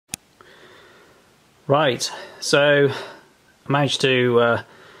Right, so I managed to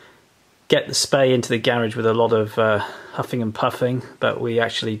get the Spey into the garage with a lot of huffing and puffing, but we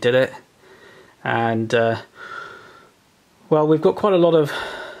actually did it. And well, we've got quite a lot of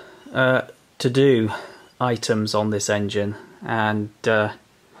to-do items on this engine, and I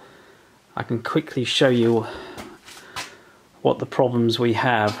can quickly show you what the problems we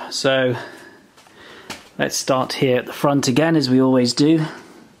have. So let's start here at the front again, as we always do.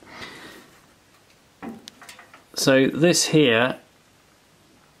 So this here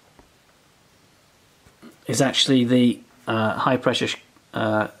is actually the high pressure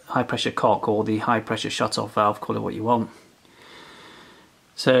cock, or the high pressure shut-off valve, call it what you want.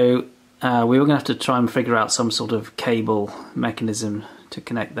 So we were going to have to try and figure out some sort of cable mechanism to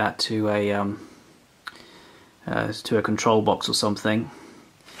connect that to a control box or something.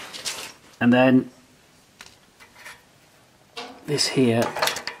 And then this here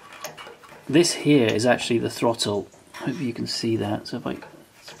is actually the throttle. Hopefully you can see that. So if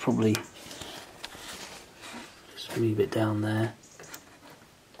it's probably just move it down there.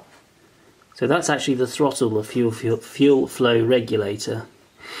 So that's actually the throttle, the fuel flow regulator.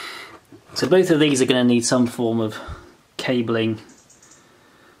 So both of these are going to need some form of cabling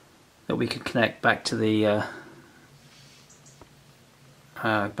that we can connect back to the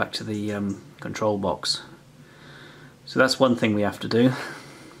control box. So that's one thing we have to do.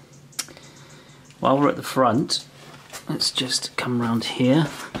 While we're at the front, let's just come around here.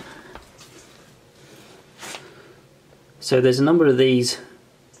 So there's a number of these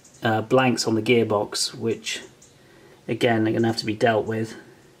blanks on the gearbox, which again are going to have to be dealt with.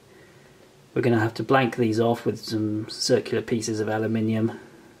 We're going to have to blank these off with some circular pieces of aluminium,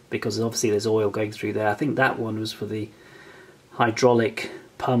 because obviously there's oil going through there. I think that one was for the hydraulic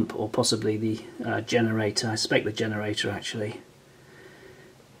pump, or possibly the generator. I suspect the generator actually.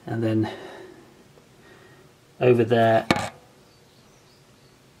 And then over there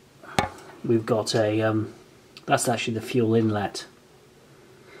we've got a that's actually the fuel inlet,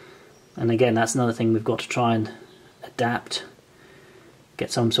 and again that's another thing we've got to try and adapt,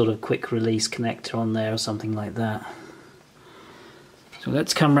 get some sort of quick release connector on there or something like that. So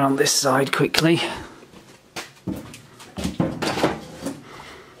let's come around this side quickly.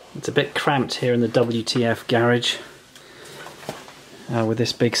 It's a bit cramped here in the WTF garage with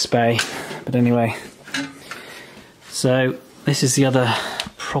this big Spey, but anyway. So this is the other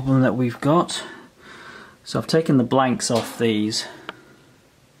problem that we've got. So I've taken the blanks off these,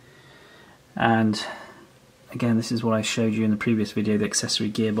 and again this is what I showed you in the previous video, the accessory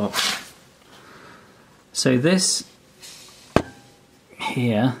gearbox. So this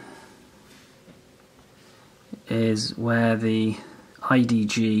here is where the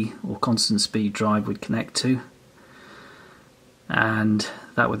IDG, or constant speed drive, would connect to, and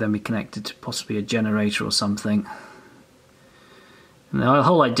that would then be connected to possibly a generator or something. And the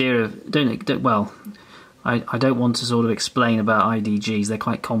whole idea of I don't want to sort of explain about IDGs, they're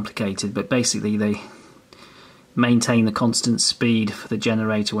quite complicated, but basically they maintain the constant speed for the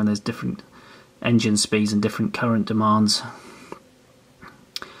generator when there's different engine speeds and different current demands.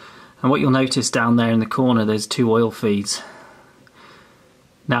 And what you'll notice down there in the corner, there's two oil feeds.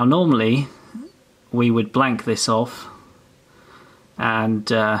 Now normally we would blank this off, and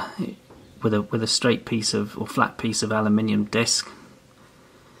with a straight piece of, or flat piece of aluminium disc,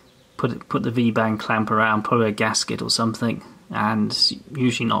 put the V-band clamp around, put a gasket or something, and it's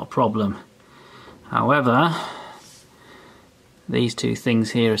usually not a problem. However, these two things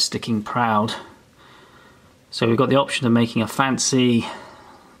here are sticking proud, so we've got the option of making a fancy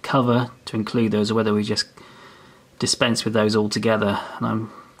cover to include those, or whether we just dispense with those altogether. And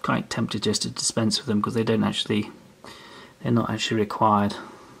I'm quite tempted just to dispense with them, because they're not actually required.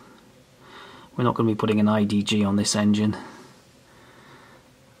 We're not going to be putting an IDG on this engine.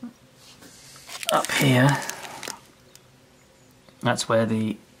 Up here, that's where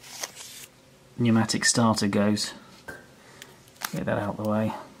the pneumatic starter goes. Get that out of the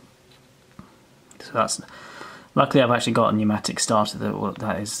way. So that's, luckily I've actually got a pneumatic starter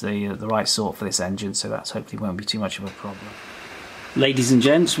that is the right sort for this engine, so that hopefully won't be too much of a problem. Ladies and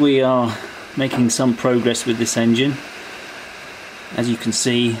gents, we are making some progress with this engine. As you can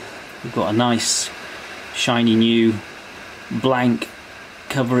see, we've got a nice shiny new blank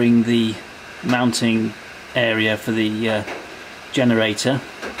covering the mounting area for the generator,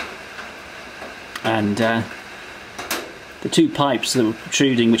 and the two pipes that were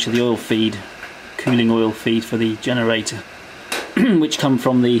protruding, which are the oil feed, cooling oil feed for the generator, which come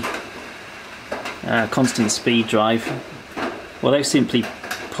from the constant speed drive, well, they've simply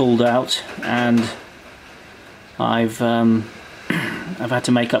pulled out, and I've I've had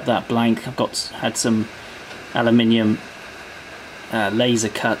to make up that blank. Had some aluminium laser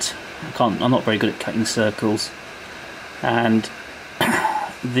cut. I'm not very good at cutting circles, and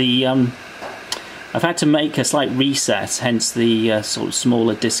I've had to make a slight reset, hence the sort of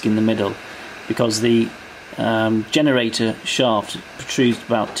smaller disc in the middle, because the generator shaft protrudes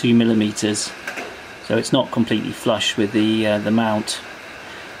about 2 millimeters, so it's not completely flush with the mount.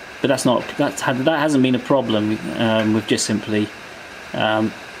 But that hasn't been a problem. We've just simply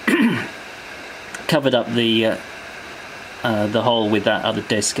covered up the hole with that other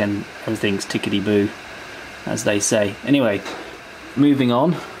disc, and everything's tickety-boo, as they say. Anyway, moving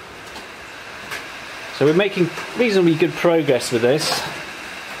on. So we're making reasonably good progress with this.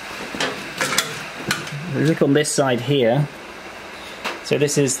 We look on this side here. So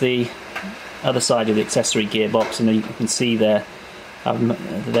this is the other side of the accessory gearbox, and you can see there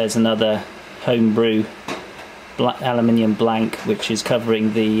there's another homebrew aluminium blank which is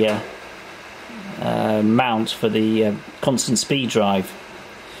covering the mount for the constant speed drive.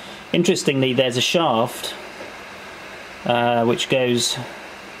 Interestingly, there's a shaft which goes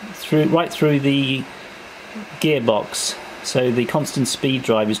right through the gearbox, so the constant speed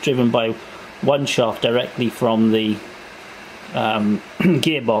drive is driven by one shaft directly from the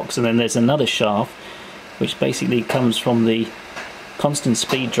gearbox, and then there's another shaft which basically comes from the constant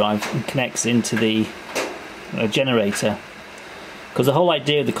speed drive and connects into the generator, because the whole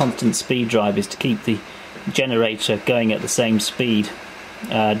idea of the constant speed drive is to keep the generator going at the same speed,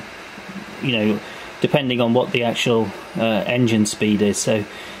 you know, depending on what the actual engine speed is. So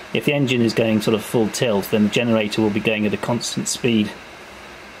if the engine is going sort of full tilt, then the generator will be going at a constant speed.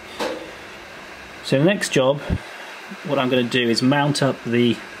 So the next job, what I'm going to do is mount up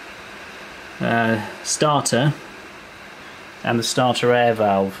the starter and the starter air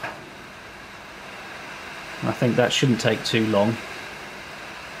valve. I think that shouldn't take too long.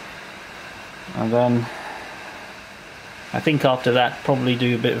 And then I think after that, probably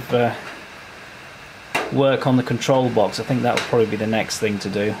do a bit of work on the control box. I think that will probably be the next thing to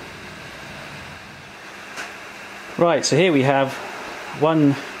do. Right, so here we have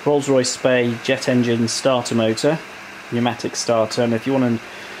one Rolls-Royce Spey jet engine starter motor, pneumatic starter, and if you want to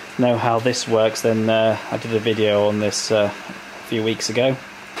know how this works, then I did a video on this a few weeks ago.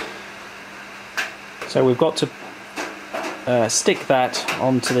 So we've got to stick that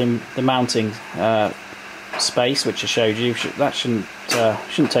onto the mounting space, which I showed you. That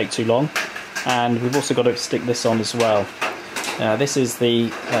shouldn't take too long. And we've also got to stick this on as well. This is the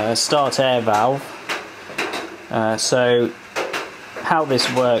start air valve. So how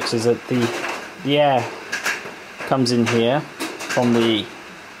this works is that the air comes in here from the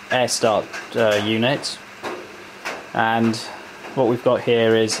air start unit, and what we've got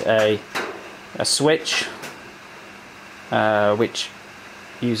here is a switch which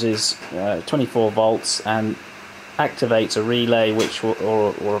uses 24 volts and activates a relay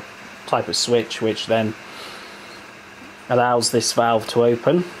or a type of switch which then allows this valve to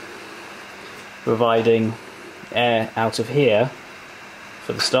open, providing air out of here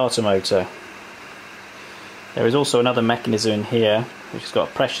for the starter motor. There is also another mechanism in here which has got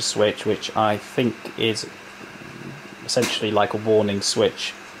a pressure switch, which I think is essentially like a warning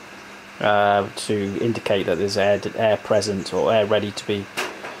switch to indicate that there's air present or air ready to be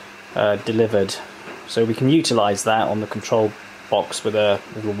delivered. So we can utilise that on the control box with a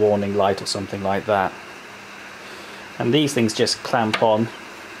little warning light or something like that. And these things just clamp on,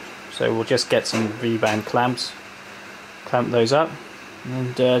 so we'll just get some V-band clamps, clamp those up,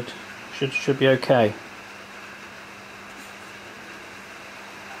 and should be okay.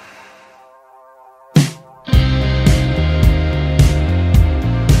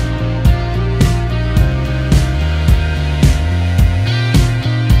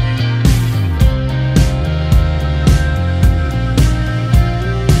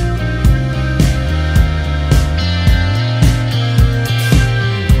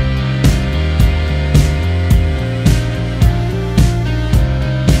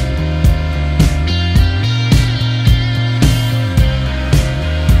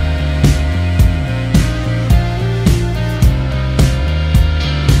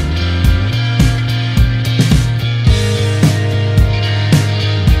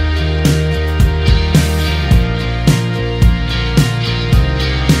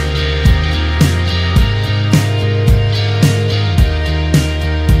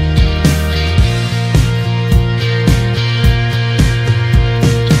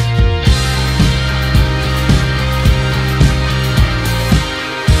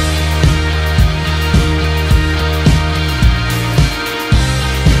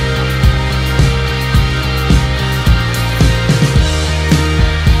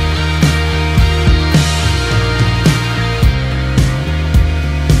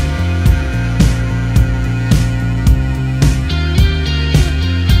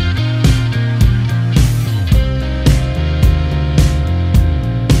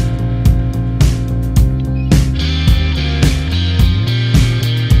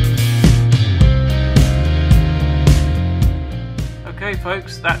 Okay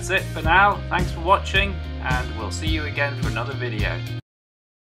folks, that's it for now. Thanks for watching, and we'll see you again for another video.